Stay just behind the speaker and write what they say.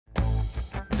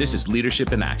This is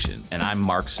Leadership in Action, and I'm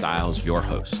Mark Stiles, your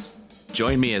host.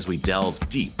 Join me as we delve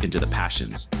deep into the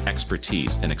passions,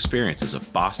 expertise, and experiences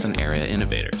of Boston area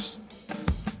innovators.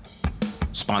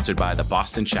 Sponsored by the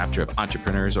Boston chapter of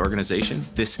Entrepreneurs Organization,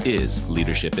 this is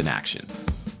Leadership in Action.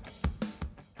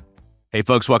 Hey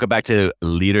folks, welcome back to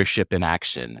Leadership in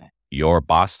Action, your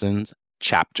Boston's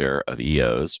chapter of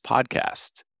EO's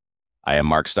podcast. I am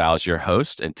Mark Stiles, your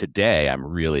host, and today I'm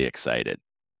really excited.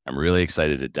 I'm really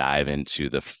excited to dive into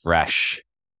the fresh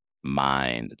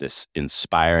mind, this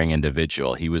inspiring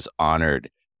individual. He was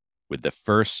honored with the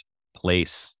first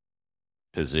place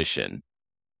position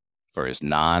for his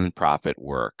nonprofit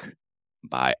work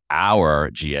by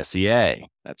our GSEA.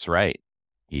 That's right.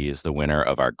 He is the winner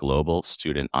of our Global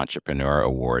Student Entrepreneur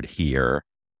Award here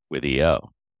with EO.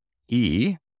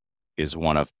 He is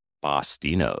one of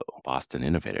Boston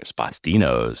Innovators,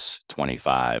 Bostino's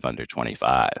 25 under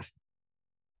 25.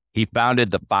 He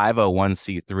founded the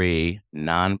 501c3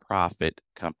 nonprofit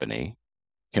company,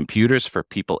 Computers for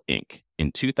People, Inc.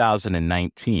 in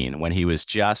 2019 when he was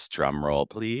just, drumroll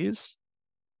please,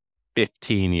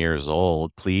 15 years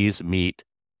old. Please meet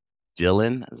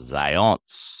Dylan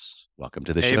Zajac. Welcome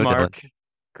to the show, Mark.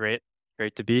 Dylan.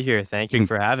 Great to be here. Thank you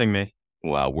for having me.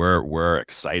 Well, we're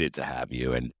excited to have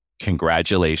you, and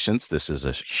congratulations. This is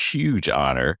a huge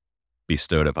honor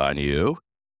bestowed upon you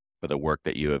for the work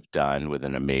that you have done with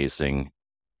an amazing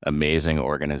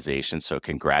organization. So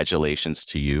congratulations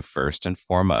to you first and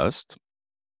foremost.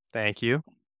 Thank you.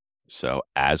 So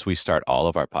as we start all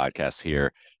of our podcasts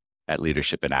here at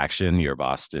Leadership in Action, your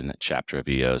Boston chapter of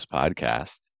EO's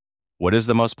podcast, what is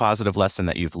the most positive lesson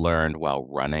that you've learned while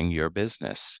running your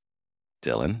business,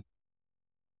 Dylan?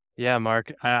 Yeah,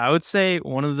 Mark, I would say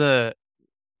one of the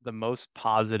most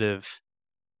positive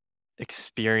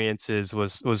experiences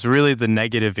was really the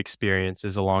negative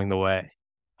experiences along the way.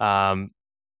 I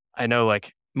know,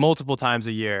 like, multiple times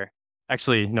a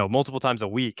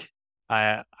week,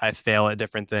 I fail at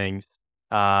different things,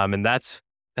 and that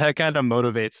kind of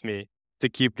motivates me to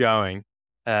keep going.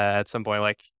 At some point,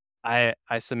 like I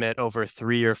submit over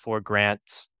 3 or 4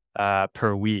 grants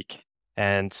per week,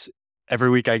 and every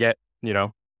week I get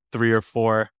 3 or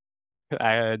 4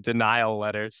 denial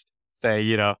letters say,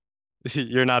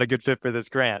 you're not a good fit for this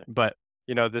grant. But,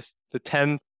 the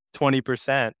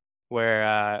 10-20%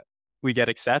 where we get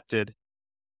accepted,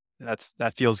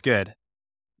 that feels good.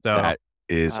 So that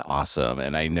is awesome.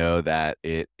 And I know that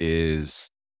it is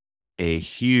a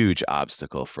huge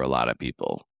obstacle for a lot of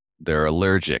people. They're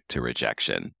allergic to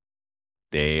rejection.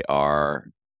 They are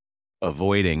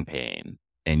avoiding pain,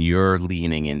 and you're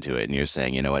leaning into it and you're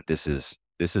saying, you know what, this is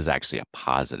actually a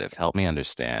positive. Help me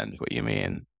understand what you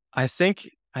mean. I think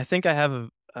I have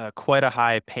quite a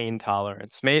high pain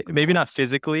tolerance. Maybe not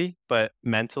physically, but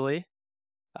mentally.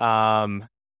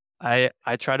 I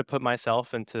try to put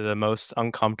myself into the most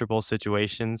uncomfortable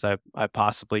situations I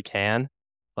possibly can.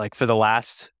 Like, for the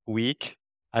last week,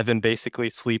 I've been basically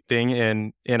sleeping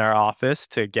in our office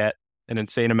to get an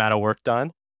insane amount of work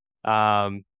done.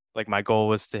 Like, my goal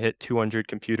was to hit 200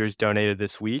 computers donated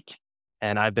this week,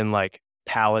 and I've been like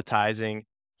palletizing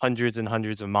hundreds and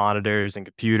hundreds of monitors and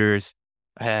computers,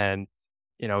 and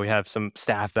we have some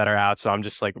staff that are out, so I'm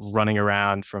just like running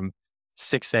around from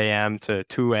 6 a.m. to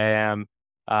 2 a.m.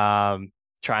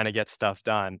 Trying to get stuff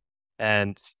done.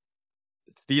 And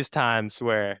it's these times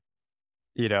where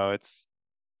it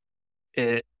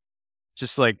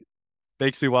just like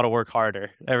makes me want to work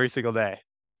harder every single day,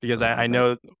 because I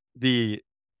know the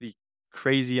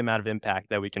crazy amount of impact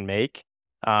that we can make,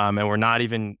 and we're not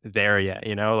even there yet.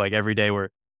 Like, every day we're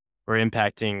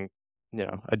impacting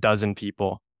a dozen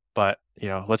people, but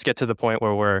let's get to the point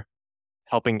where we're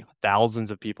helping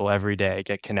thousands of people every day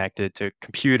get connected to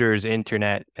computers,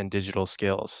 internet, and digital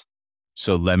skills.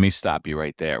 So let me stop you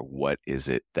right there. What is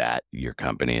it that your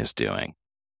company is doing?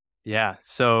 Yeah,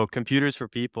 so Computers for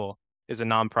People is a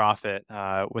nonprofit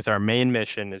with our main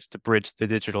mission is to bridge the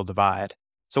digital divide.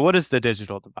 So what is the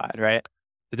digital divide, right?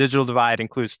 The digital divide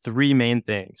includes 3 main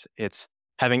things. It's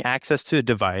having access to a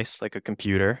device like a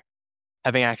computer,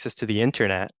 having access to the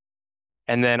internet,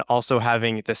 and then also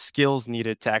having the skills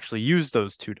needed to actually use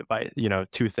those two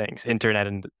things, internet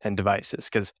and devices.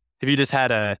 Because if you just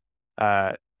had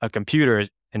a computer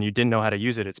and you didn't know how to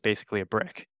use it, it's basically a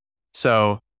brick.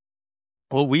 So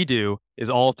what we do is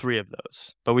all 3 of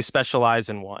those, but we specialize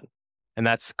in one, and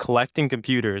that's collecting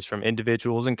computers from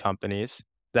individuals and companies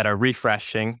that are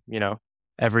refreshing,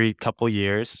 every couple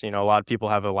years. A lot of people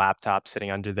have a laptop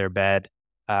sitting under their bed.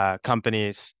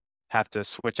 Companies have to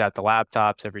switch out the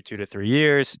laptops every 2 to 3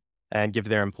 years and give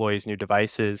their employees new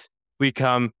devices. We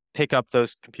come pick up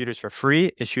those computers for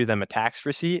free, issue them a tax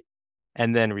receipt,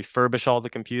 and then refurbish all the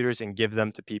computers and give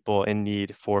them to people in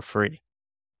need for free.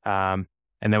 Um,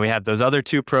 and then we have those other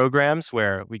two programs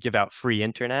where we give out free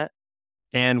internet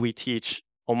and we teach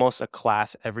almost a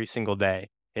class every single day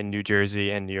in New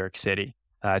Jersey and New York City,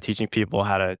 teaching people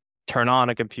how to turn on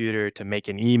a computer, to make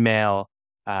an email,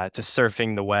 to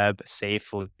surfing the web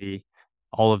safely,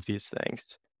 all of these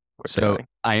things we're So doing.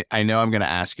 I know I'm going to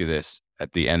ask you this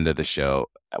at the end of the show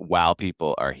while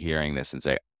people are hearing this and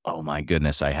say, oh my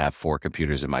goodness, I have 4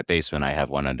 computers in my basement. I have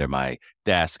one under my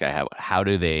desk. How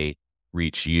do they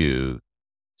reach you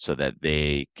so that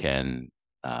they can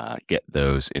get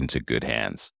those into good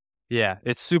hands? Yeah,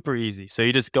 it's super easy. So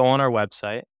you just go on our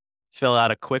website, fill out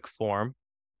a quick form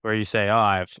where you say, oh,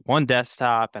 I have one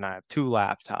desktop and I have 2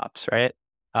 laptops, right?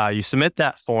 You submit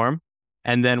that form,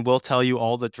 and then we'll tell you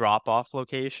all the drop-off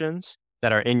locations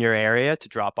that are in your area to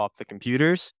drop off the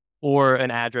computers or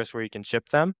an address where you can ship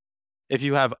them. If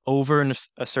you have over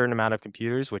a certain amount of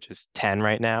computers, which is 10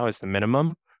 right now is the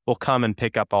minimum, we'll come and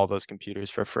pick up all those computers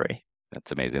for free.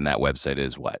 That's amazing. That website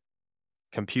is what?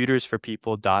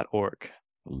 Computersforpeople.org.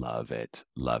 Love it.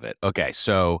 Love it. Okay.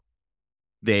 So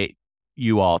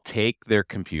you all take their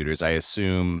computers. I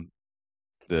assume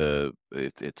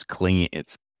it's clean.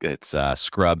 It's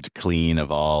scrubbed clean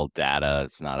of all data.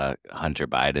 It's not a Hunter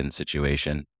Biden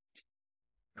situation.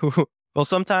 Well,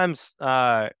 sometimes,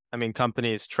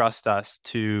 companies trust us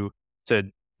to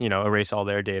erase all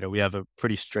their data. We have a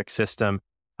pretty strict system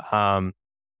um,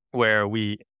 where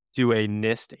we do a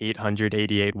NIST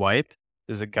 888 wipe.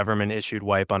 There's a government issued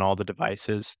wipe on all the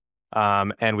devices,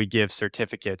 and we give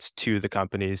certificates to the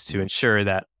companies to ensure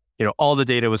that all the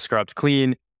data was scrubbed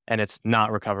clean and it's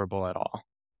not recoverable at all.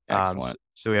 Excellent.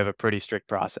 So we have a pretty strict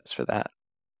process for that.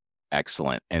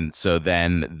 Excellent. And so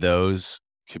then those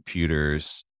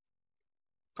computers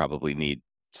probably need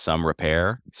some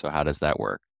repair. So how does that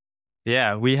work?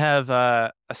 Yeah, we have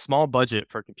a small budget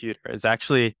per computer. It's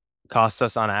actually costs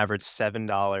us on average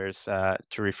 $7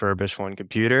 to refurbish one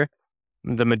computer.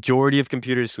 The majority of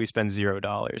computers we spend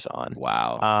 $0 on.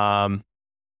 Wow.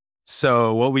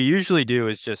 So what we usually do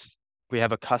is we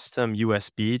have a custom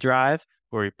USB drive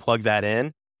where we plug that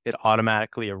in. It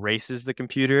automatically erases the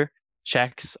computer,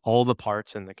 checks all the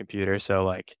parts in the computer. So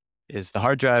like, is the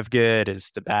hard drive good?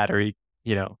 Is the battery,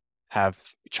 have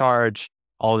charge?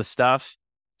 All this stuff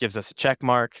gives us a check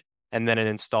mark, and then it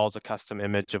installs a custom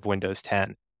image of Windows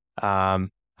 10.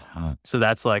 So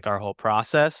that's like our whole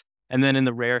process. And then in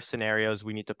the rare scenarios,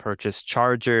 we need to purchase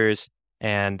chargers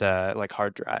and like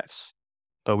hard drives.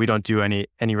 But we don't do any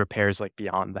repairs like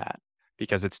beyond that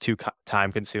because it's too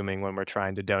time consuming when we're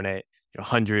trying to donate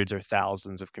hundreds or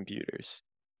thousands of computers.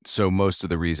 So most of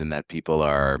the reason that people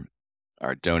are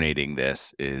donating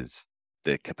this is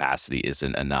the capacity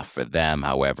isn't enough for them.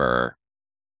 However,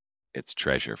 it's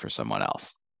treasure for someone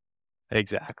else.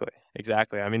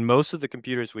 Exactly. I mean, most of the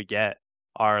computers we get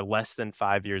are less than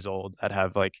 5 years old that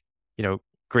have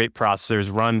great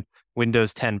processors, run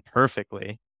Windows 10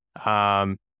 perfectly.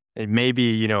 And maybe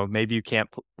you can't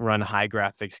run high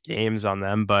graphics games on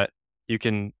them, but you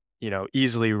can,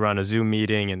 easily run a Zoom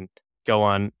meeting and go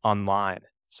online.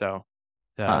 So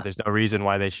there's no reason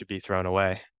why they should be thrown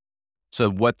away.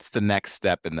 So what's the next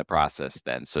step in the process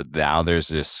then? So now there's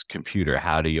this computer.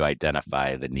 How do you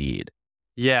identify the need?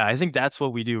 Yeah, I think that's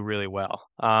what we do really well.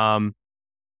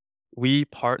 We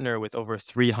partner with over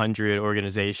 300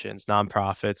 organizations,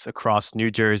 nonprofits across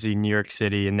New Jersey, New York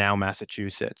City, and now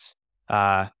Massachusetts.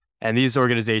 And these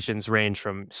organizations range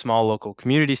from small local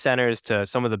community centers to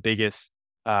some of the biggest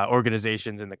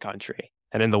organizations in the country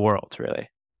and in the world, really.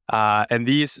 And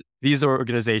these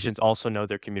organizations also know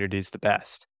their communities the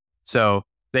best. So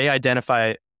they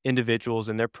identify individuals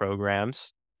in their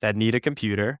programs that need a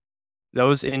computer.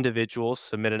 Those individuals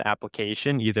submit an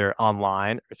application either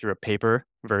online or through a paper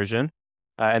version.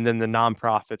 And then the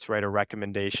nonprofits write a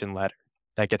recommendation letter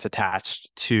that gets attached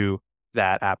to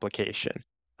that application.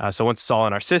 So once it's all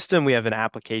in our system, we have an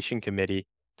application committee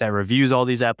that reviews all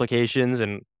these applications.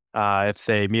 And if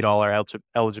they meet all our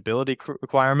eligibility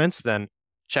requirements, then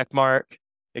check mark,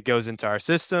 it goes into our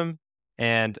system,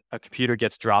 and a computer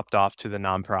gets dropped off to the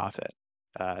nonprofit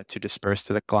to disperse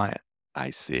to the client. I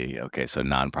see. Okay. So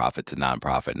nonprofit to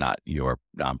nonprofit, not your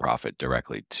nonprofit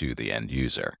directly to the end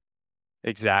user.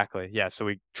 Exactly. Yeah. So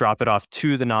we drop it off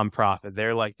to the nonprofit.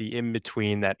 They're like the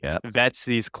in-between that vets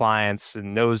these clients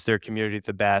and knows their community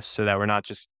the best so that we're not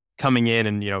just coming in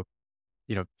and,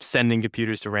 sending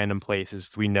computers to random places.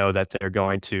 We know that they're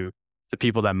going to the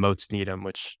people that most need them,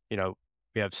 which,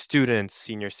 we have students,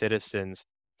 senior citizens,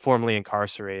 formerly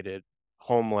incarcerated,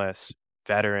 homeless,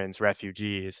 veterans,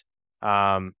 refugees,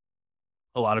 a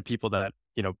lot of people that,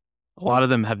 a lot of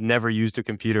them have never used a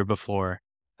computer before.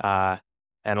 Uh,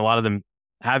 and a lot of them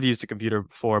have used a computer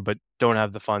before, but don't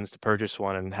have the funds to purchase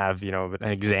one and have, an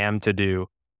exam to do,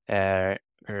 uh,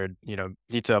 or,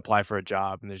 need to apply for a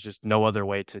job. And there's just no other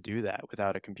way to do that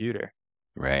without a computer.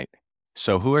 Right.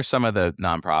 So who are some of the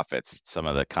nonprofits, some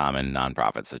of the common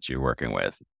nonprofits that you're working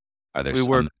with? Are there We some?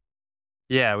 work,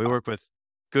 yeah, we work with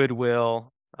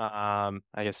Goodwill. I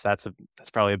guess that's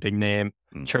probably a big name.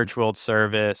 Mhm. Church World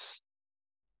Service,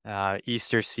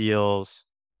 Easter Seals,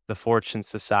 the Fortune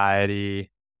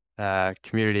Society,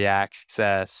 Community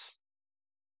Access,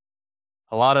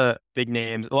 a lot of big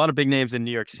names in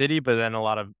New York City, but then a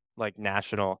lot of like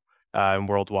national and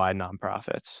worldwide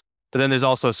nonprofits. But then there's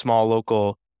also small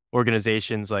local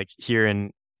organizations like here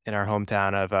in our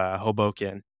hometown of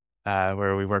Hoboken,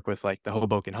 where we work with like the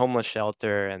Hoboken Homeless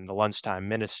Shelter and the Lunchtime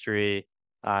Ministry,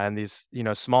 and these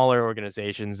smaller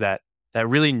organizations that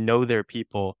really know their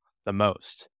people the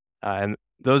most. And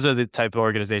those are the type of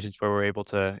organizations where we're able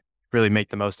to really make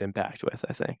the most impact with,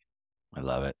 I think. I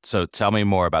love it. So tell me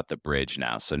more about the bridge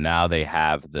now. So now they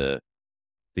have the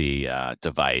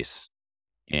device,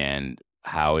 and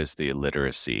how is the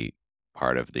literacy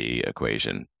part of the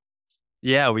equation?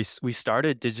 Yeah, we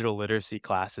started digital literacy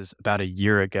classes about a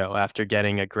year ago after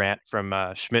getting a grant from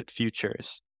Schmidt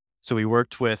Futures. So we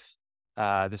worked with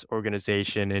this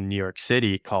organization in New York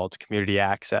City called Community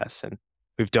Access, and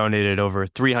we've donated over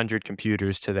 300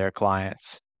 computers to their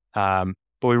clients.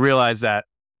 But we realized that,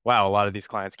 wow, a lot of these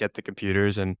clients get the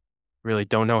computers and really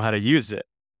don't know how to use it.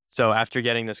 So after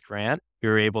getting this grant, we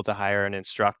were able to hire an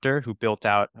instructor who built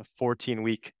out a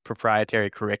 14-week proprietary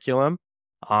curriculum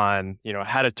on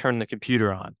how to turn the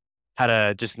computer on, how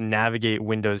to just navigate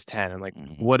Windows 10, and like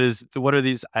Mhm. what are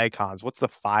these icons, what's the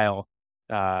file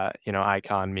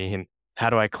icon mean,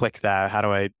 how do I click that, how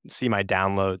do I see my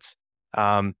downloads.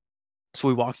 So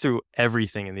we walked through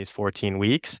everything in these 14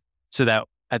 weeks so that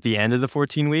at the end of the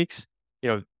 14 weeks, you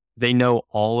know they know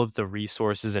all of the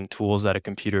resources and tools that a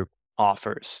computer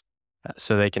offers.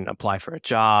 So they can apply for a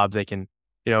job, they can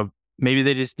you know maybe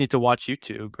they just need to watch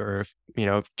YouTube or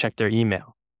check their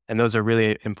email. And those are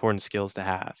really important skills to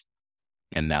have.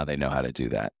 And now they know how to do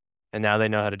that. And now they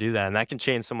know how to do that, and that can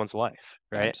change someone's life,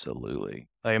 right? Absolutely.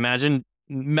 Like imagine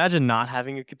not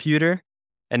having a computer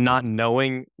and not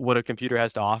knowing what a computer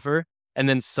has to offer, and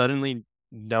then suddenly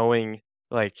knowing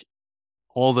like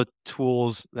all the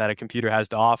tools that a computer has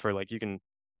to offer. Like you can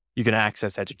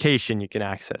access education, you can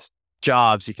access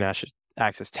jobs, you can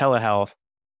access telehealth,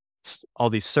 all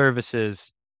these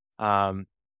services. Um,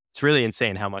 it's really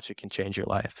insane how much it can change your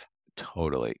life.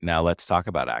 Totally. Now let's talk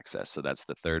about access. So that's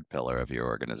the third pillar of your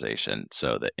organization.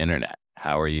 So the internet.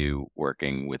 How are you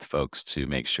working with folks to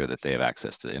make sure that they have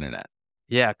access to the internet?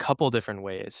 Yeah, a couple different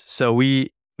ways. So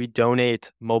we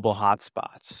donate mobile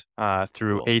hotspots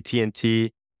through Cool.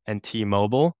 AT&T and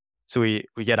T-Mobile. So we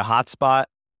get a hotspot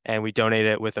and we donate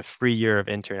it with a free year of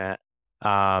internet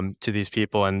to these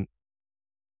people, and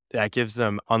that gives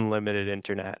them unlimited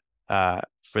internet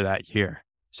for that year.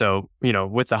 So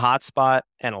with the hotspot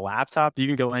and a laptop, you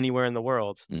can go anywhere in the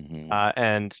world Hmm.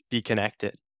 and be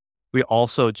connected. We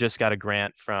also just got a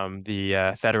grant from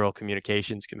the Federal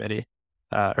Communications Committee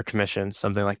or Commission,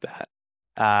 something like that,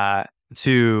 uh,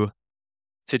 to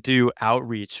do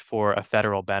outreach for a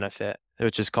federal benefit,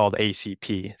 which is called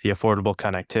ACP, the Affordable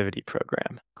Connectivity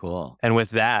Program. Cool. And with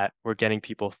that, we're getting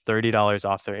people $30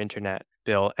 off their internet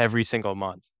bill every single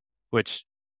month, which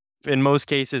in most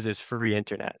cases is free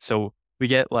internet. So we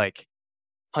get like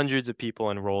hundreds of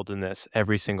people enrolled in this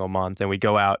every single month, and we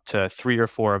go out to 3 or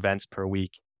 4 events per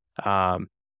week, um,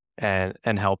 and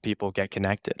help people get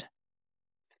connected.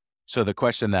 So the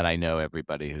question that I know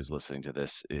everybody who's listening to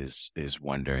this is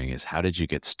wondering is how did you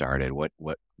get started? What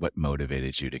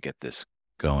motivated you to get this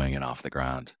going and off the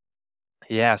ground?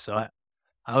 Yeah, so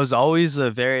I was always a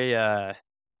very, I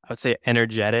would say,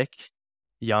 energetic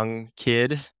young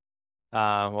kid.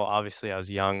 Well, obviously, I was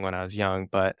young when I was young,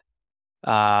 but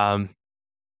um,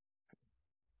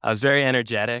 I was very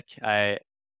energetic. I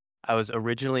was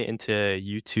originally into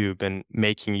YouTube and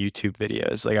making YouTube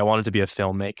videos. Like I wanted to be a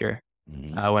filmmaker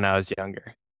Hmm. when I was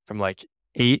younger. From like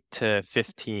 8 to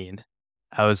 15,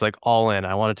 I was like all in.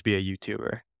 I wanted to be a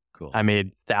YouTuber. Cool. I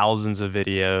made thousands of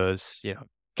videos,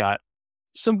 got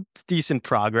some decent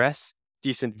progress,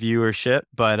 decent viewership,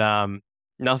 but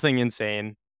nothing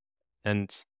insane. And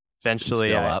Is it eventually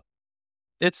still up?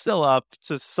 it's still up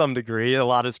to some degree. A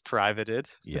lot is privated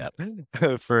Yep.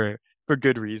 for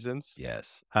good reasons.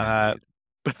 Yes. Uh,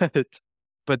 Agreed.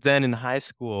 but then in high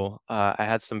school, I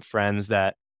had some friends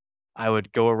that I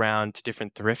would go around to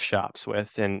different thrift shops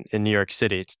with in New York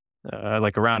City.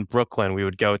 Like around Brooklyn, we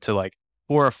would go to like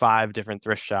 4 or 5 different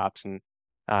thrift shops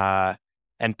uh,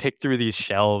 and pick through these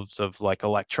shelves of like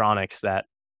electronics that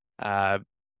uh,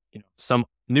 some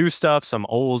new stuff, some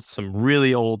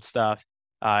really old stuff,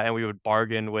 and we would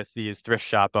bargain with these thrift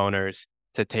shop owners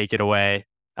to take it away.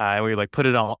 And we would like put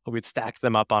it on, we'd stack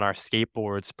them up on our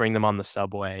skateboards, bring them on the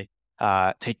subway,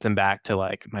 take them back to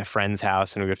like my friend's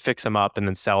house, and we would fix them up and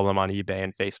then sell them on eBay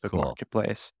and Facebook Cool.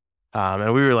 Marketplace.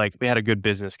 And we had a good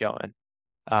business going.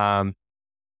 Um,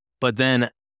 but then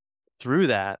through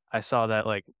that, I saw that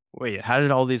like, wait, how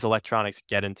did all these electronics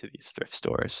get into these thrift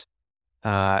stores?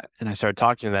 And I started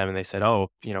talking to them, and they said, "Oh,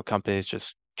 companies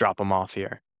just drop them off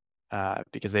here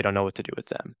because they don't know what to do with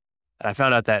them." And I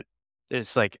found out that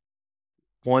there's like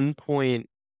 13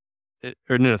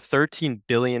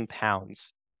 billion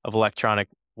pounds of electronic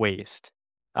waste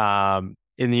in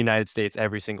the United States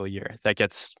every single year that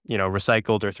gets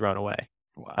recycled or thrown away.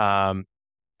 Wow.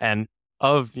 And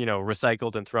of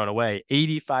recycled and thrown away,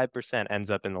 85%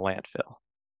 ends up in the landfill,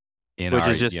 In which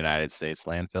our is just United States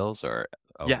landfills or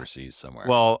yeah. overseas somewhere?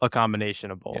 Well, a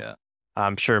combination of both. Yeah.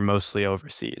 I'm sure mostly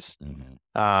overseas,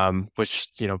 Hmm. which,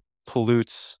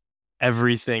 pollutes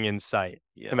everything in sight.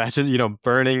 Yeah. Imagine,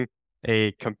 burning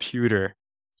a computer.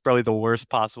 It's probably the worst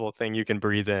possible thing you can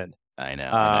breathe in. I know.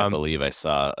 And I believe I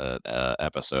saw a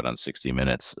episode on 60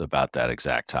 Minutes about that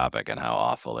exact topic and how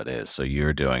awful it is. So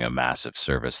you're doing a massive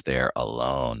service there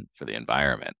alone for the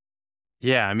environment.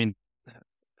 Yeah, I mean,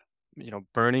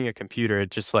 burning a computer,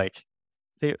 it just like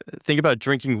think about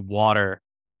drinking water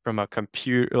from a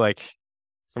computer, like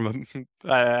from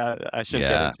a, I shouldn't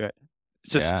get Yeah. into it.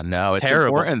 It's just No, it's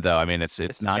terrible. important though. I mean, it's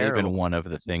It's not even terrible. one of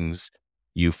the things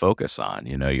you focus on.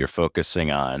 You're focusing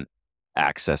on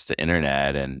access to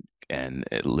internet and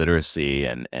literacy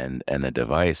and the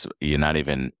device. It's not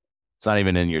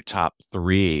even in your top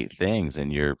three things,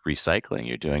 and you're recycling.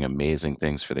 You're doing amazing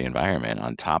things for the environment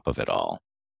on top of it all.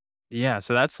 Yeah,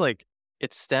 so that's like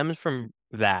it stems from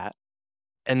that.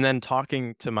 And then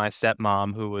talking to my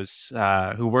stepmom,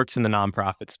 who works in the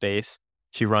nonprofit space.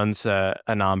 She runs a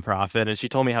nonprofit, and she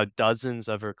told me how dozens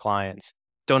of her clients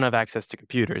don't have access to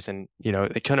computers, and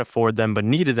they couldn't afford them, but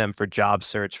needed them for job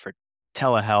search, for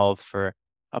telehealth, for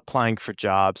applying for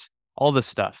jobs, all this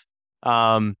stuff.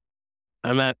 Um,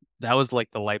 and that was like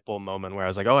the light bulb moment where I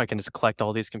was like, oh, I can just collect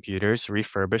all these computers,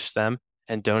 refurbish them,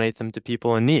 and donate them to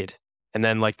people in need. And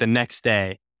then like the next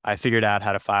day, I figured out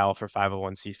how to file for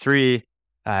 501c3.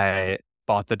 I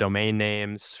bought the domain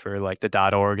names for like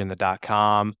the .org and the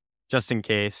 .com just in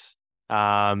case,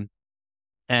 and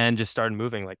just started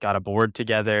moving. Like got a board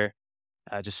together,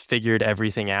 just figured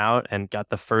everything out, and got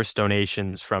the first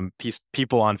donations from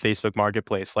people on Facebook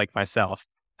Marketplace like myself.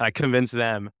 And I convinced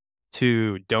them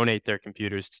to donate their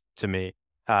computers to me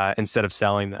instead of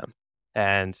selling them,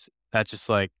 and that just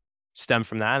like stemmed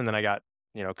from that. And then I got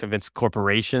convinced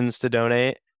corporations to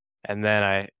donate, and then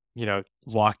I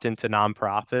walked into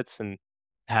nonprofits and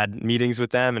had meetings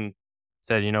with them and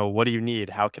said, what do you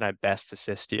need? How can I best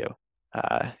assist you?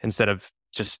 Instead of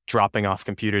just dropping off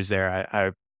computers there,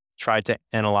 I tried to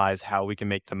analyze how we can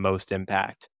make the most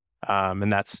impact.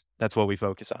 And that's what we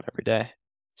focus on every day.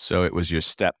 So it was your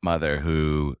stepmother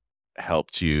who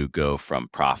helped you go from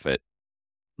profit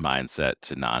mindset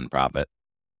to nonprofit.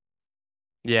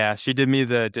 Yeah, she did me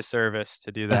the disservice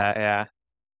to do that. Yeah.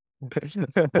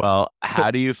 Well,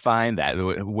 how do you find that?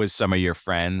 Was some of your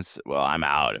friends, well, I'm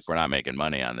out. If we're not making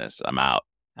money on this, I'm out.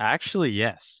 Actually,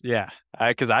 yes. Yeah.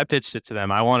 Because I pitched it to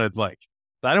them. I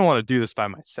didn't want to do this by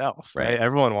myself, right? Right.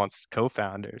 Everyone wants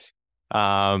co-founders.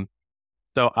 So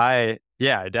I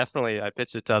definitely, I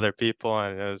pitched it to other people,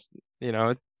 and it was,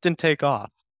 it didn't take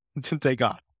off. It didn't take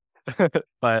off.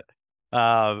 But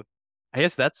I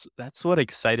guess that's what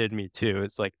excited me too.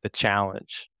 It's like the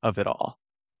challenge of it all.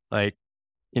 Like,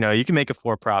 you can make a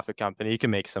for-profit company, you can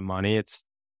make some money. It's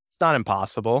not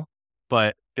impossible,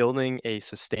 but building a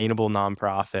sustainable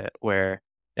nonprofit where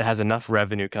it has enough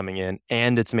revenue coming in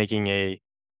and it's making a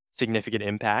significant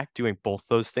impact, doing both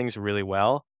those things really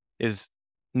well is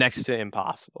next to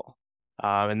impossible.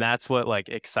 And that's what like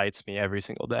excites me every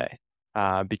single day,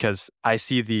 because I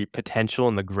see the potential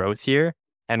and the growth here,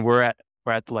 and we're at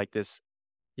like this,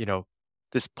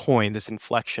 this point, this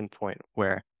inflection point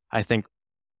where I think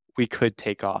we could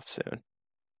take off soon.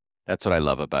 That's what I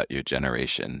love about your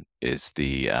generation is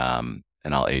and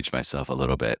I'll age myself a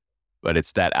little bit, but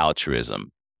it's that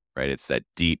altruism, right? It's that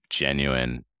deep,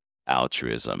 genuine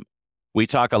altruism. We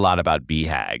talk a lot about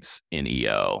BHAGs in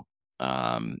EO,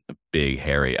 a big,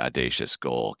 hairy, audacious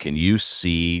goal. Can you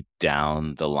see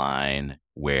down the line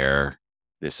where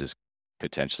this is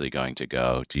potentially going to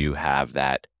go? Do you have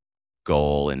that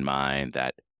goal in mind,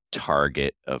 that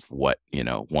target of what,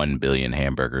 1 billion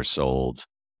hamburgers sold?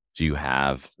 Do you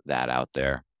have that out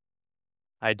there?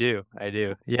 I do. I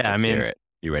do. Yeah. Let's hear it.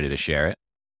 You ready to share it?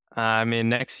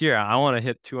 Next year I want to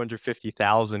hit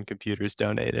 250,000 computers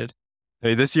donated. I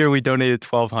mean, this year we donated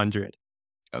 1,200.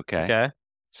 Okay. Okay.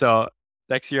 So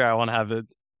next year I want to have an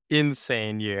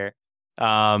insane year.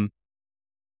 Um,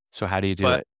 So how do you do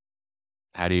but it?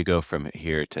 How do you go from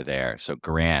here to there? So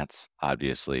grants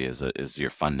obviously is your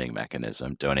funding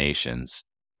mechanism. Donations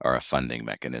are a funding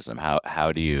mechanism.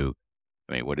 How do you,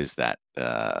 I mean, what is that?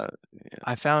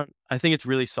 I think it's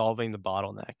really solving the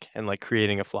bottleneck and like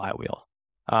creating a flywheel.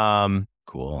 Um,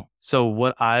 Cool. so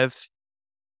what I've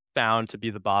found to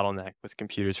be the bottleneck with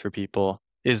computers for people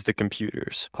is the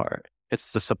computers part.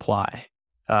 It's the supply.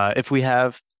 If we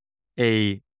have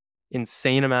a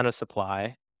insane amount of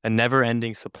supply, a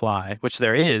never-ending supply, which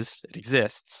there is, it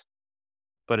exists,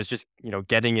 but it's just,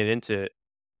 getting it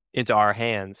into our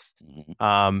hands.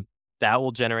 Mhm. That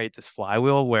will generate this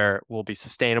flywheel where we'll be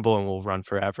sustainable and will run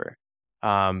forever.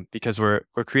 Because we're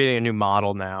creating a new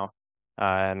model now,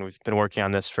 and we've been working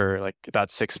on this for like about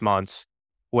 6 months,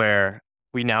 where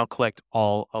we now collect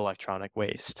all electronic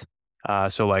waste.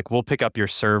 So like we'll pick up your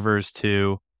servers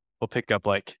too. We'll pick up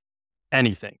like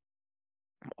anything,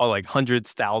 all like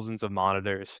hundreds, thousands of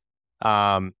monitors.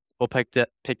 We'll pick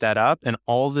that up, and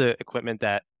all the equipment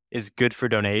that is good for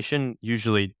donation,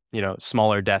 usually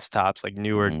smaller desktops, like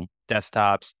newer Mhm.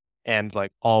 desktops, and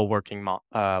like all working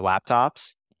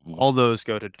laptops. Mhm. All those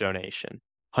go to donation,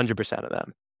 100% of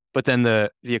them. But then the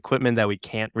equipment that we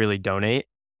can't really donate,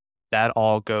 that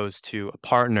all goes to a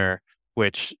partner,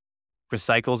 which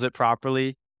recycles it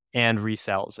properly and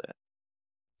resells it.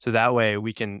 So that way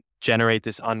we can generate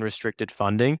this unrestricted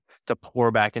funding to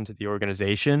pour back into the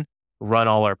organization, run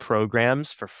all our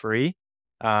programs for free,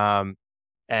 um,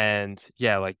 and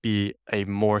yeah, like be a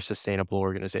more sustainable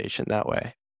organization that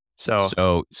way.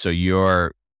 So So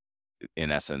you're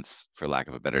in essence, for lack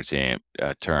of a better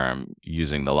term,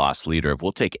 using the lost leader of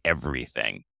we'll take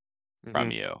everything from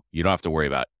mhm, you. You don't have to worry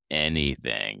about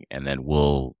anything, and then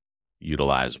we'll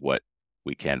utilize what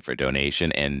we can for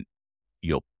donation, and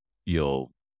you'll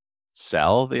you'll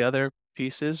sell the other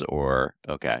pieces, or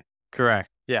okay, correct.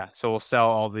 Yeah. So we'll sell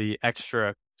all the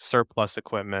extra surplus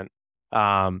equipment,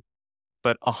 um,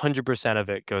 but 100% of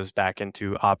it goes back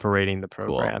into operating the cool.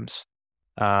 programs.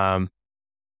 Um,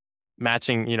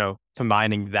 Matching,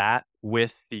 combining that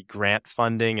with the grant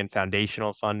funding and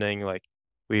foundational funding, like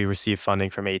we receive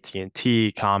funding from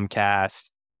AT&T,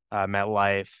 Comcast,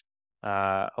 MetLife,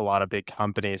 a lot of big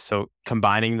companies. So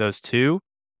combining those two,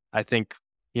 I think,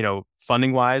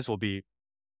 funding wise will be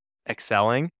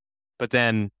excelling, but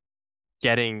then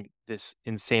getting this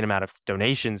insane amount of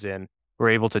donations in,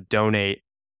 we're able to donate,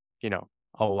 you know,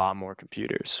 a lot more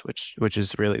computers, which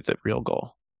is really the real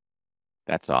goal.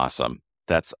 That's awesome.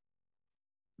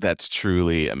 That's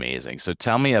truly amazing. So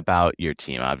tell me about your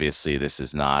team. Obviously, this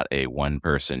is not a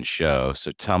one-person show.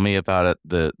 So tell me about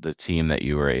the team that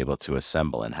you were able to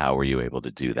assemble and how were you able to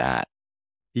do that?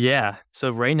 Yeah. So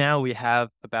right now we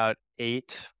have about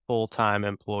 8 full-time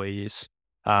employees,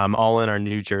 all in our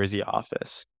New Jersey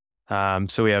office.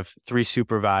 So we have 3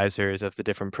 supervisors of the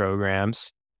different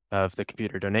programs of the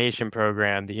computer donation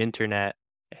program, the internet,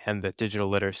 and the digital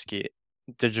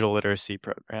literacy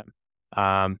program.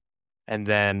 Um, and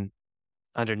then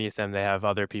underneath them, they have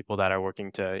other people that are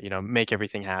working to, make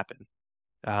everything happen.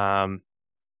 Um,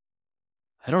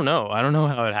 I don't know. I don't know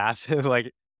how it happened.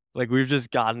 Like we've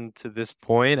just gotten to this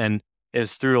point, and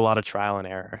it's through a lot of trial and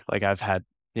error. Like I've had,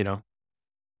 you know,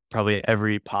 probably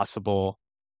every possible,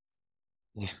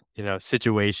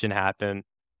 situation happen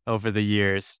over the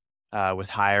years, with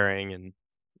hiring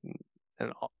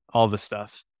and all the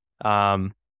stuff.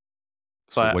 Um,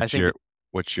 So but I think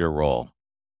what's your role?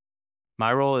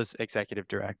 my role is executive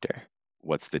director.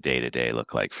 What's the day to day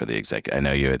look like for the exec? I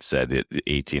know you had said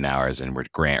 18 hours and we're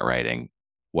grant writing.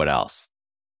 What else?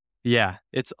 Yeah,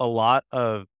 it's a lot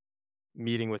of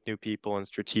meeting with new people and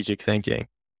strategic thinking.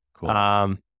 Cool.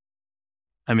 Um,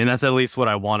 I mean, that's at least what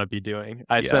I want to be doing.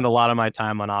 I Yeah. spend a lot of my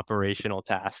time on operational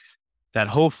tasks that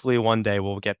hopefully one day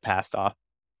will get passed off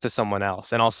to someone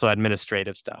else, and also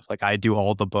administrative stuff. Like I do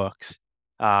all the books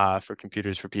for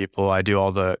Computers for People. I do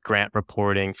all the grant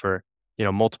reporting for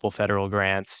multiple federal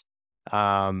grants.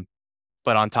 Um,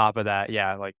 but on top of that,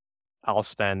 yeah, like I'll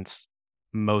spend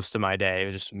most of my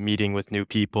day just meeting with new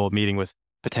people, meeting with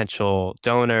potential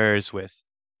donors, with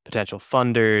potential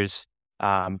funders,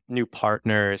 new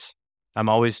partners. I'm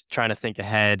always trying to think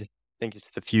ahead, think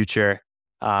into the future.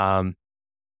 Um,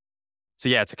 so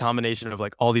yeah, it's a combination of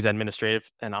like all these administrative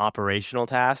and operational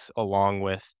tasks, along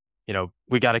with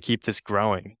we got to keep this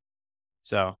growing.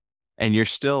 So And you're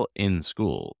still in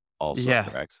school also, Yeah.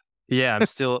 correct? Yeah, I'm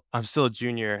still a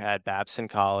junior at Babson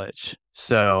College.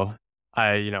 So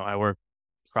I work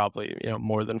probably,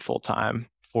 more than full time,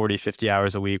 40, 50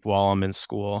 hours a week while I'm in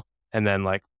school. And then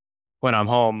like when I'm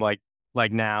home, like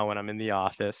now when I'm in the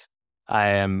office, I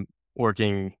am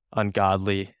working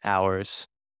ungodly hours.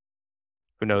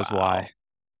 Who knows why?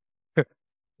 Wow.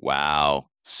 Wow.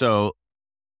 So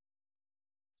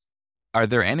are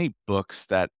there any books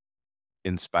that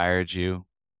inspired you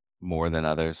more than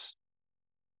others?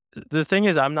 The thing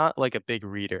is, I'm not like a big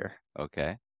reader,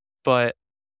 Okay. but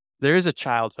there is a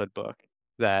childhood book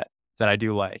that that I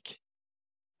do like.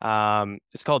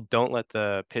 It's called Don't Let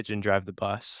the Pigeon Drive the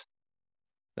Bus.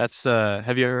 That's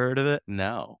have you ever heard of it?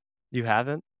 No. You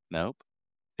haven't? Nope.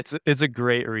 It's a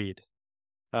great read.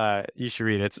 You should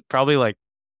read it. It's probably like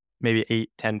maybe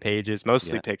 8, 10 pages,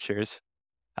 mostly Yeah. pictures.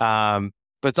 Um,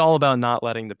 but it's all about not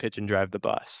letting the pigeon drive the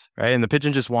bus, right? And the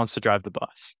pigeon just wants to drive the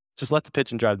bus. Just let the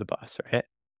pigeon drive the bus, right?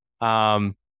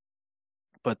 Um,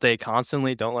 but they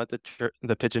constantly don't let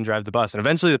the pigeon drive the bus, and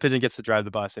eventually the pigeon gets to drive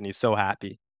the bus, and he's so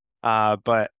happy.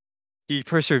 But he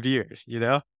perseveres, you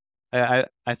know. I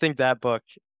think that book,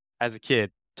 as a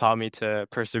kid, taught me to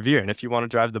persevere. And if you want to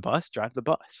drive the bus, drive the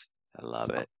bus. I love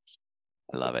So it.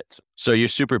 I love it. So you're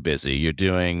super busy. You're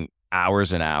doing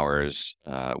hours and hours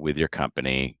with your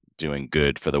company, doing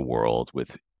good for the world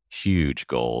with huge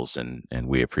goals, and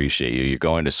we appreciate you. You're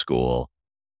going to school.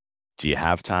 Do you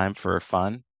have time for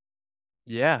fun?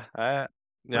 yeah, What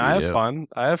yeah, do I you have do? fun.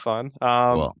 I have fun.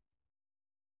 Cool.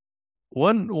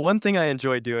 One thing I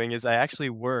enjoy doing is I actually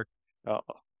work. Oh,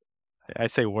 I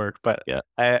say work, but Yeah.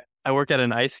 I work at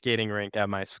an ice skating rink at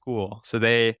my school. So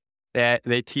they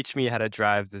teach me how to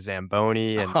drive the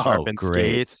Zamboni and Oh, sharpen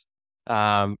great. skates.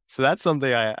 So that's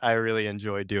something I really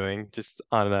enjoy doing just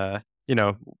on a,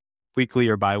 weekly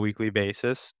or biweekly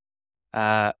basis.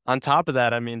 On top of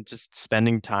that, I mean, just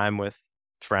spending time with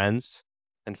friends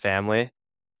and family.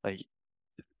 Like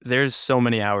there's so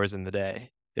many hours in the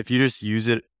day. If you just use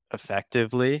it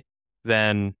effectively,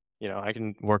 then, I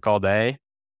can work all day,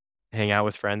 hang out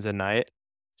with friends at night,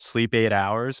 sleep 8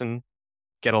 hours, and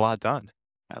get a lot done.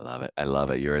 I love it. I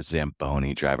love it. You're a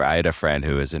Zamboni driver. I had a friend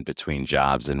who was in between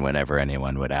jobs, and whenever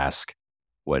anyone would ask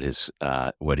what do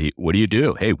you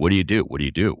do? Hey, what do you do? What do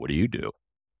you do? What do you do?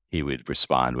 He would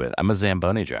respond with, I'm a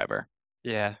Zamboni driver.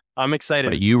 Yeah, I'm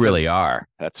excited But you because, really are.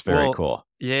 That's very well, cool.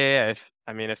 yeah, if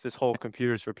this whole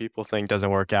computers for people thing doesn't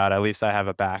work out, at least I have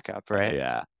a backup, right?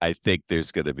 Yeah, I think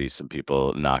there's going to be some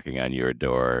people knocking on your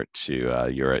door to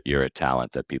you're a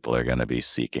talent that people are going to be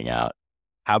seeking out.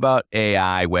 How about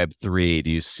AI Web3?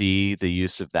 Do you see the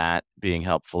use of that being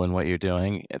helpful in what you're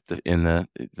doing at the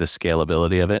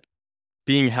scalability of it?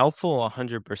 Being helpful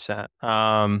 100%.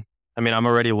 I mean, I'm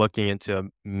already looking into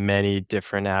many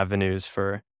different avenues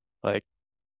for like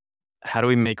how do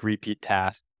we make repeat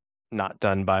tasks not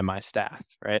done by my staff,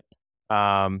 right?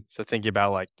 So thinking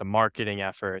about like the marketing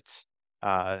efforts,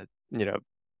 uh, you know,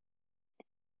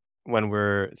 when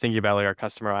we're thinking about like our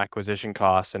customer acquisition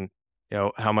costs and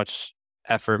how much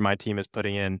effort my team is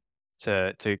putting in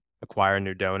to acquire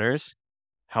new donors,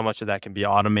 how much of that can be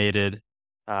automated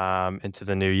into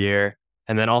the new year,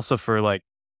 and then also for like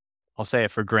I'll say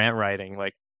it for grant writing,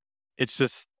 like it's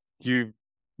just you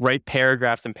write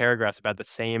paragraphs and paragraphs about the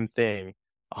same thing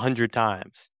 100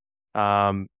 times.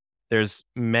 Um, there's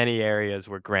many areas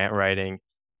where grant writing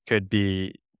could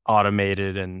be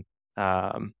automated and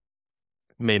um,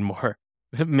 made more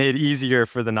made easier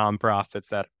for the nonprofits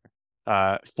that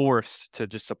forced to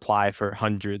just apply for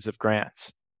hundreds of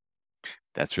grants.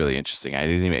 That's really interesting. I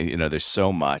didn't even, there's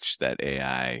so much that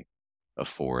AI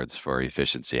affords for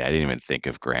efficiency. I didn't even think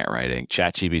of grant writing.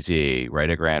 ChatGPT, write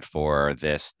a grant for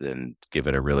this, then give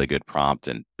it a really good prompt,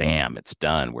 and bam, it's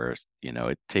done. Whereas,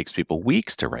 it takes people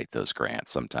weeks to write those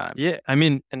grants sometimes. Yeah, I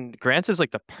mean, and grants is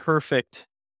like the perfect.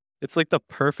 It's like the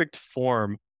perfect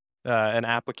form, an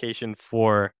application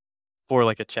for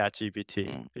like a chat GPT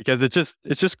Mm. because it's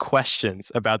just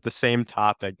questions about the same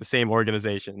topic, the same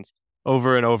organizations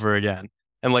over and over again.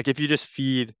 And like if you just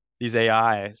feed these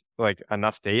AI like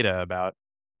enough data about,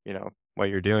 what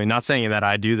you're doing, not saying that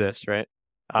I do this, right?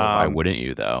 Well, why Um, wouldn't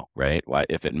you though, right? Why,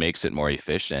 if it makes it more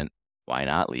efficient, why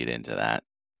not lead into that?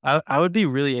 I would be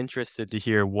really interested to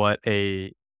hear what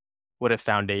a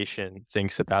foundation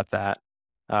thinks about that.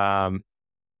 Um,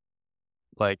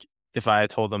 like if I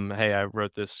told them, hey, I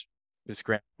wrote this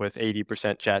grant with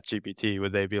 80% chat GPT,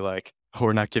 would they be like, oh,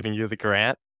 we're not giving you the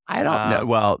grant? I don't know. Um,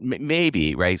 Well,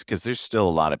 maybe, right? Because there's still a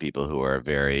lot of people who are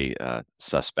very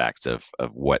suspect of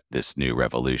what this new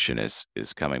revolution is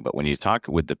coming. But when you talk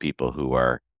with the people who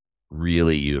are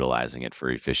really utilizing it for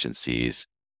efficiencies,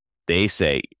 They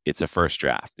say it's a first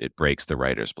draft. It breaks the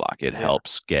writer's block. It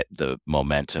helps get the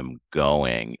momentum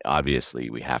going. Obviously,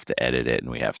 we have to edit it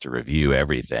and we have to review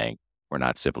everything. We're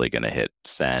not simply going to hit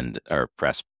send or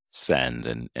press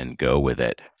send and go with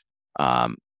it.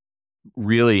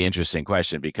 Really interesting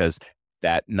question, because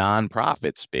that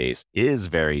nonprofit space is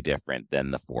very different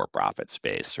than the for-profit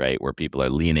space, right? Where people are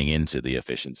leaning into the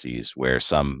efficiencies, where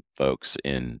some folks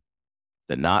in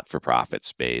the not-for-profit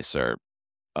space are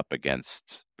up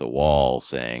against the wall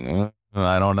saying,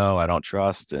 I don't know, I don't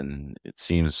trust, and it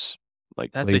seems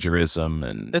like plagiarism.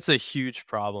 And that's a huge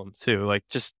problem too. Like,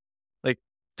 just like,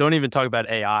 don't even talk about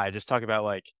AI, just talk about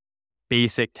like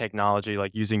basic technology,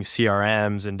 like using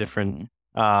CRMs and different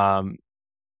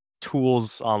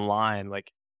tools online.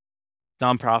 Like,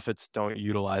 nonprofits don't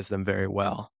utilize them very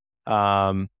well.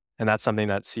 And that's something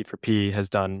that C4P has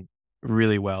done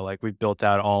really well. Like, we've built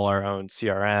out all our own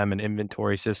CRM and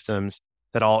inventory systems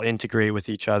that all integrate with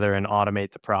each other and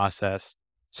automate the process.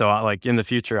 So like in the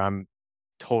future, I'm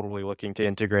totally looking to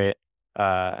integrate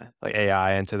like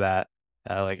AI into that.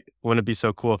 Like, wouldn't it be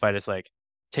so cool if I just like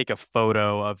take a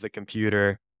photo of the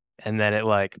computer and then it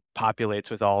like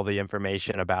populates with all the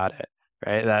information about it,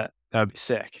 right? That'd be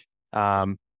sick.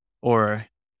 Or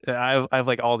I have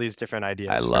like all these different ideas.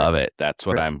 I love it. That's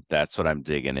what I'm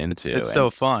digging into. It's so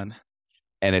fun.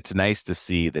 And it's nice to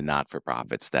see the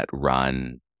not-for-profits that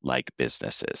run like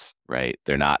businesses, right?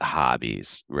 They're not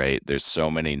hobbies, right? There's so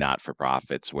many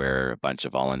not-for-profits where a bunch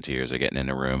of volunteers are getting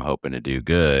in a room hoping to do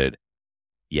good,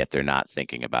 yet they're not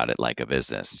thinking about it like a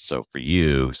business. So for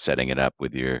you, setting it up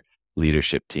with your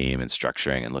leadership team and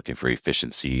structuring and looking for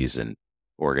efficiencies and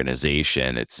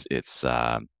organization, it's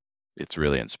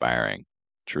really inspiring,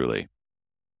 truly.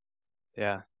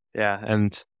 Yeah.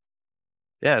 And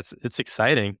yeah, it's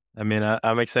exciting. I mean,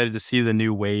 I'm excited to see the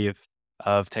new wave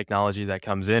of technology that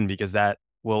comes in, because that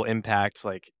will impact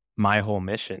like my whole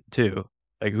mission too.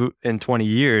 Like, in 20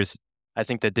 years, I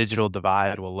think the digital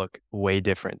divide will look way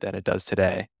different than it does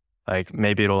today. Like,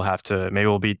 maybe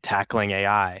we'll be tackling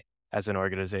AI as an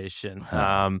organization,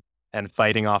 and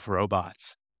fighting off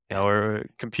robots, or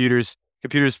computers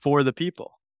for the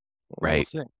people. Right.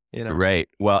 We'll see, Right.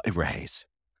 Well, right.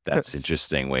 That's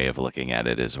interesting way of looking at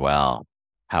it as well.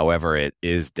 However, it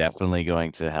is definitely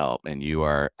going to help, and you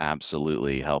are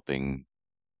absolutely helping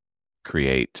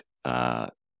create a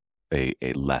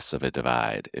less of a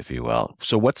divide, if you will.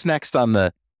 So what's next on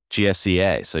the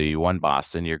GSEA? So you won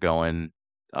Boston, you're going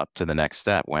up to the next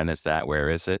step. When is that? Where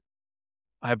is it?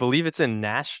 I believe it's in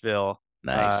Nashville.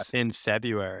 Nice. In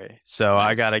February. So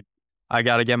Nice. I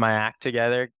gotta get my act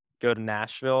together, go to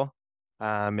Nashville,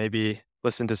 maybe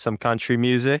listen to some country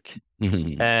music,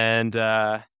 and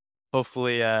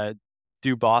hopefully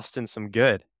do Boston some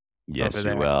good. Yes,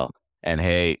 you will. And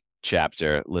hey,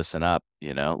 chapter, listen up,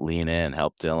 lean in,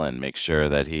 help Dylan, make sure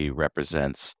that he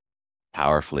represents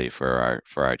powerfully for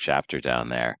our chapter down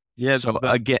there. Yeah. So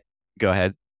again, go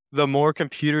ahead. The more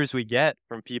computers we get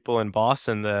from people in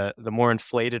Boston, the more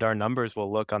inflated our numbers will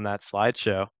look on that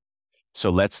slideshow. So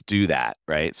let's do that,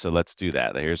 right? So let's do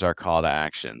that. Here's our call to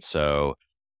action. So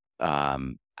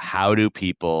how do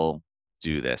people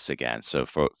do this again? So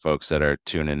folks that are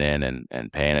tuning in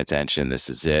and paying attention, this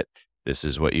is it. This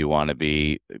is what you want to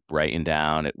be writing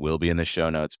down. It will be in the show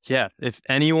notes. Yeah. If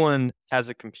anyone has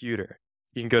a computer,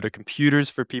 you can go to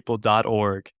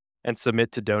computersforpeople.org and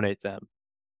submit to donate them.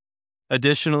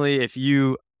 Additionally, if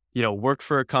you work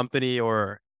for a company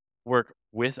or work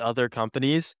with other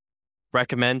companies,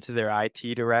 recommend to their IT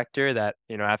director that,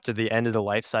 after the end of the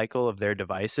life cycle of their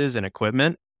devices and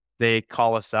equipment, they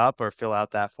call us up or fill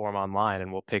out that form online,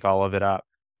 and we'll pick all of it up.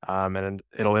 And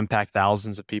it'll impact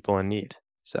thousands of people in need.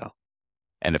 So,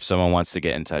 and if someone wants to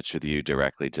get in touch with you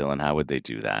directly, Dylan, how would they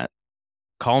do that?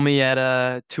 Call me at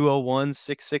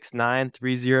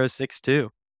 201-669-3062.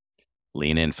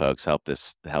 Lean in, folks. Help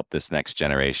this next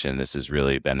generation. This has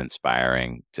really been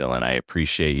inspiring, Dylan. I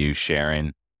appreciate you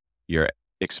sharing your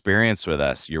experience with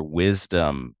us, your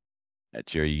wisdom.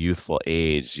 At your youthful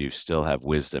age, you still have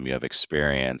wisdom, you have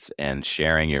experience, and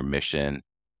sharing your mission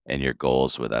and your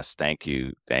goals with us. Thank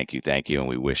you. And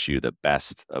we wish you the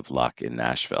best of luck in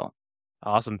Nashville.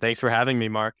 Awesome. Thanks for having me,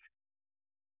 Mark.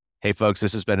 Hey, folks,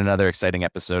 this has been another exciting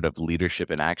episode of Leadership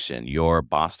in Action, your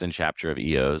Boston chapter of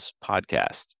EO's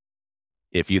podcast.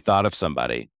 If you thought of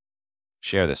somebody,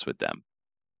 share this with them.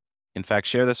 In fact,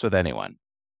 share this with anyone.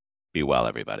 Be well,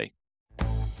 everybody.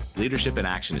 Leadership in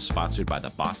Action is sponsored by the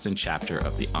Boston chapter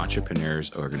of the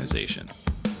Entrepreneurs Organization.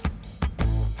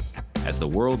 As the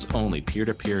world's only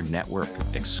peer-to-peer network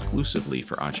exclusively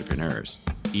for entrepreneurs,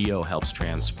 EO helps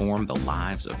transform the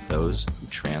lives of those who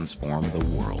transform the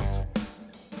world.